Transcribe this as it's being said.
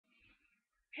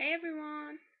Hey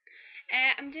everyone,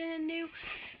 I'm doing a new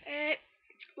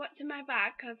what's in my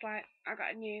bag because like I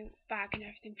got a new bag and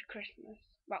everything for Christmas.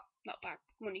 Well, not bag,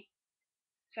 money.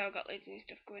 So I got loads of new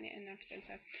stuff going in and everything.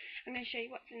 So I'm going to show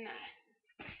you what's in there.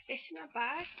 This is my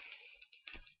bag.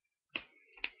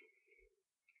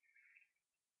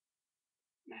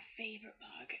 My favourite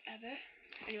bag ever.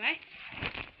 Anyway,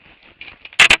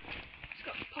 it's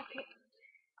got pockets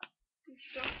and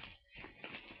stuff,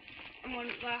 and one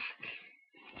at the back,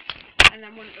 and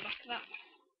then one at the back of that.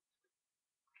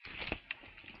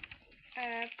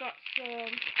 I've got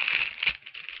some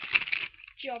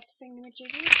job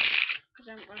thingamajiggies because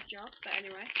I haven't got a job, but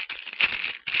anyway.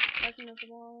 There's another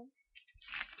one.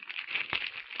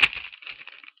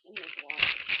 Another one.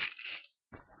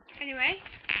 Anyway,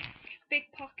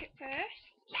 big pocket first.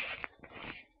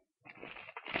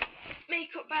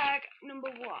 Makeup bag number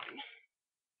 1.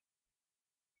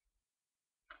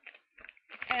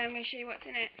 I'm going to show you what's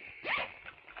in it.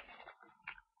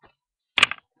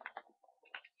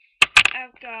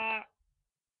 I've got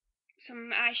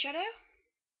some eyeshadow,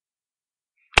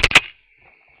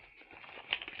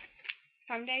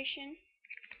 foundation,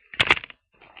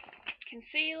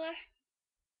 concealer,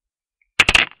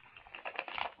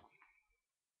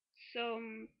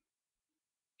 some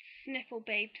sniffle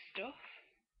babe stuff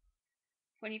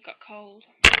when you've got cold,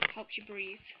 helps you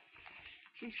breathe,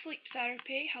 some sleep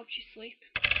therapy, helps you sleep.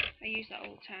 I use that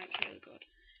all the time, it's really good.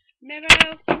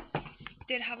 Mirror,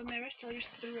 did have a mirror, so I just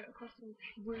threw it across the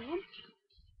room.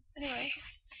 Anyway,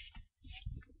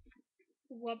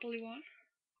 wobbly one.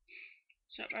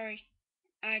 It's not very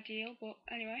ideal, but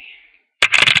anyway.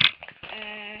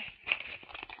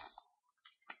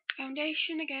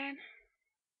 Foundation again.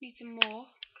 Need some more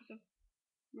because I'm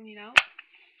running out.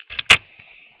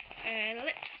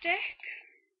 Lipstick.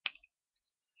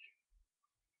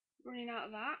 Running out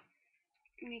of that.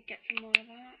 We need to get some more of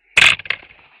that.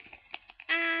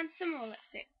 And some more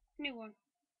lipstick. New one.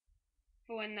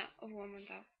 For when that other one runs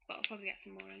out. But I'll probably get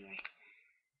some more anyway.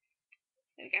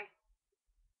 There we go.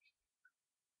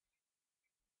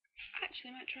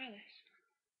 Actually, I might try this.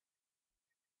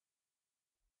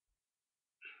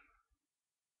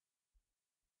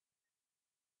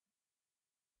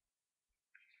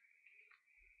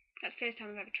 That's the first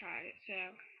time I've ever tried it, so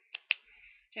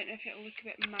don't know if it'll look a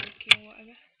bit manky or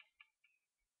whatever.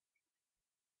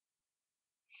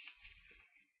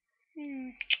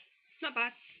 Not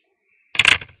bad.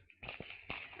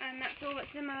 And that's all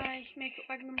that's in my makeup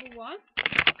bag number 1.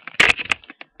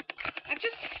 I've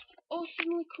just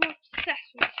ultimately become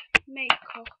obsessed with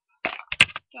makeup.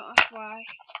 Don't ask why.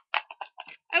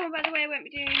 Oh, and by the way, I won't be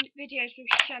doing videos with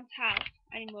Chantal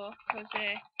anymore because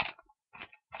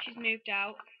she's moved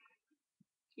out.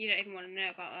 You don't even want to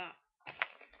know about that.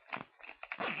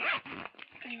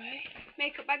 Anyway,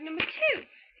 makeup bag number 2.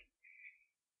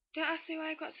 Don't ask me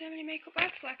why I've got so many makeup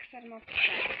bags. Like I said, I'm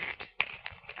obsessed.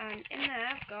 And in there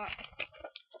I've got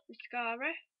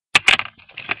mascara,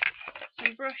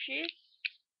 some brushes.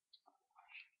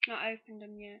 Not opened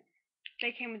them yet.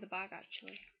 They came with the bag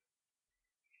actually.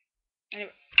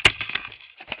 Anyway,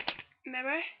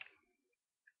 mirror.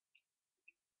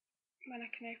 When I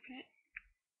can open it.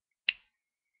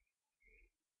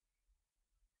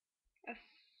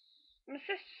 My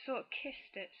sister sort of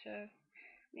kissed it, so I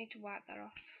need to wipe that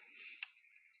off.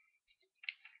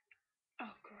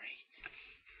 Oh, great.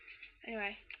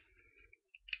 Anyway.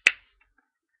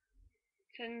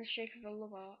 It's in the shape of a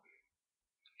love heart.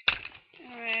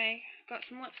 Anyway, got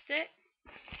some lipstick.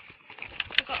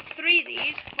 I've got 3 of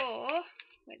these for,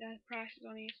 wait, there's prices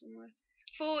on here somewhere.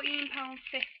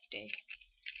 £14.50.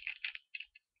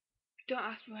 Don't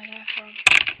ask me where they're from,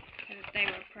 because they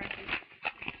were a present.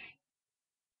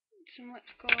 Some lip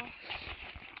gloss.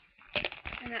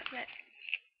 And that's it.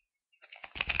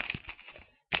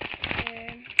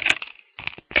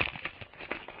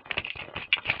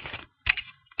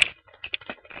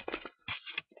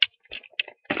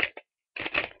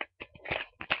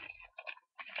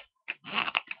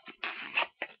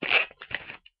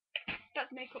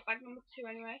 That's makeup bag number 2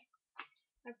 anyway.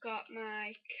 I've got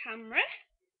my camera.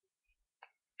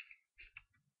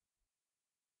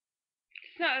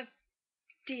 It's not a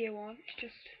dear one, it's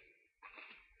just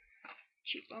a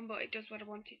cheap one, but it does what I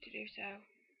want it to do, so.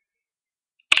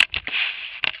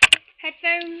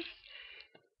 Headphones.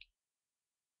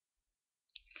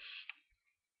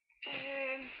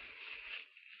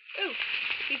 Oh,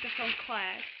 these are from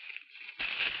Claire.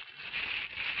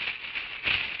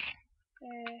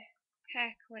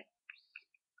 Hair clips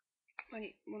when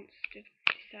it wants to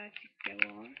decide to go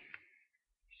on,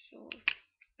 sort of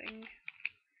thing.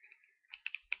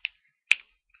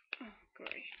 Oh,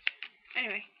 great.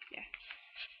 Anyway, yeah.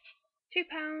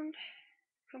 £2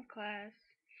 from Claire's.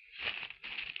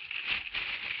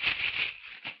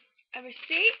 A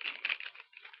receipt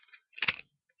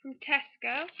from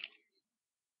Tesco.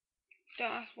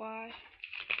 Don't ask why.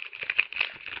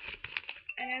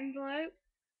 An envelope,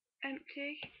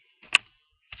 empty.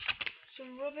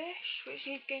 Some rubbish, which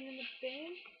needs going in the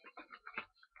bin.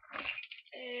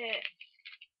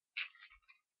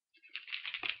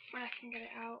 When I can get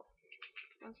it out.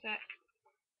 One sec.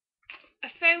 A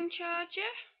phone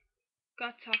charger.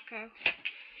 Got a taco.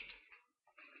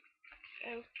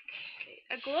 Okay.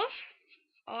 A glove.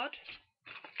 Odd.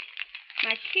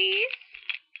 My keys.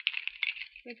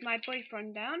 With my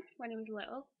boyfriend down when he was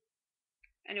little.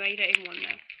 Anyway, you don't even want to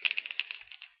know.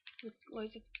 With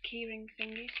loads of keyring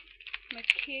thingies. My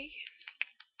key.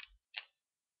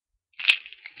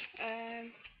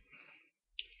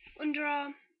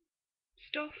 Underarm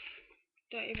stuff.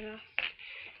 Don't even ask.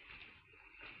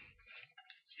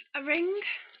 A ring.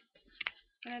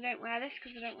 And I don't wear this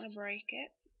because I don't want to break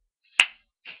it.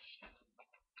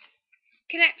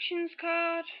 Connections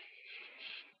card.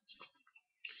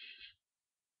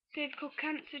 Cervical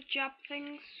cancer jab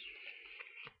things.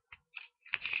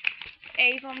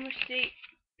 Avon receipt.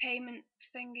 Payment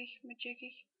thingy.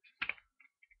 Majiggy.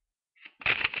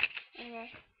 Anyway.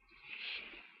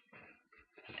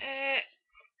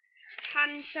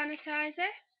 Hand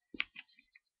sanitizer.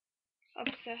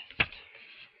 Obsessed.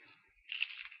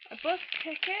 A bus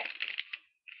ticket.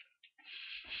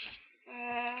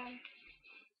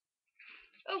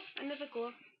 Oh, another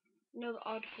glove. Another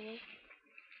odd glove.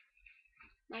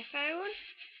 My phone.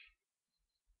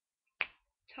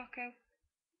 Taco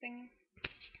thing.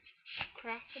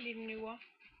 Crap, I need a new one.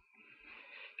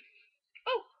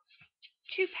 Oh!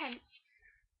 2 pence.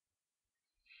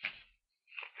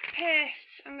 Purse.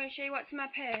 I'm going to show you what's in my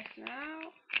purse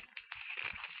now.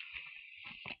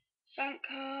 Bank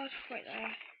card. Wait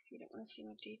there. You don't want to see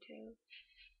my details.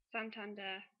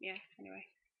 Santander. Yeah, anyway.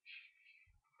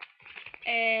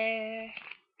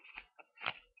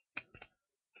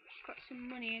 Got some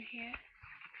money in here.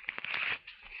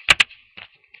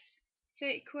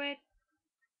 30 quid.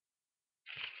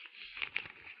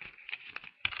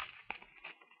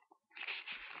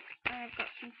 I've got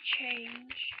some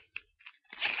change.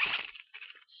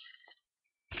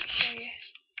 Let me show you.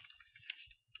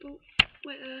 Oh,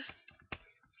 wait there.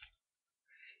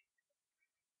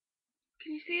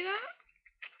 Can you see that?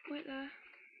 Wait there.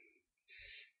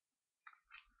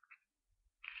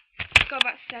 Got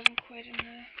about 7 quid in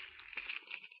there.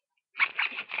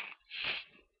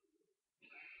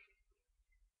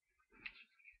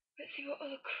 Let's see what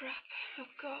other crap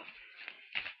I've got.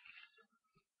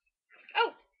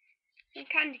 Oh! Some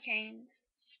candy canes.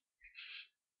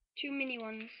 2 mini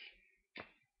ones.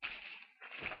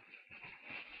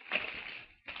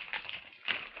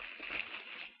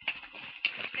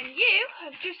 And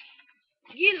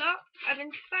you lot have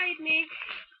inspired me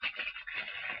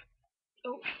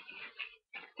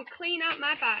to clean out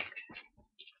my bag.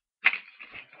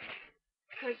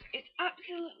 Because it's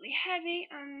absolutely heavy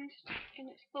and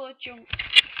it's full of junk.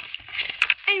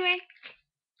 Anyway,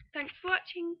 thanks for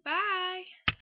watching. Bye!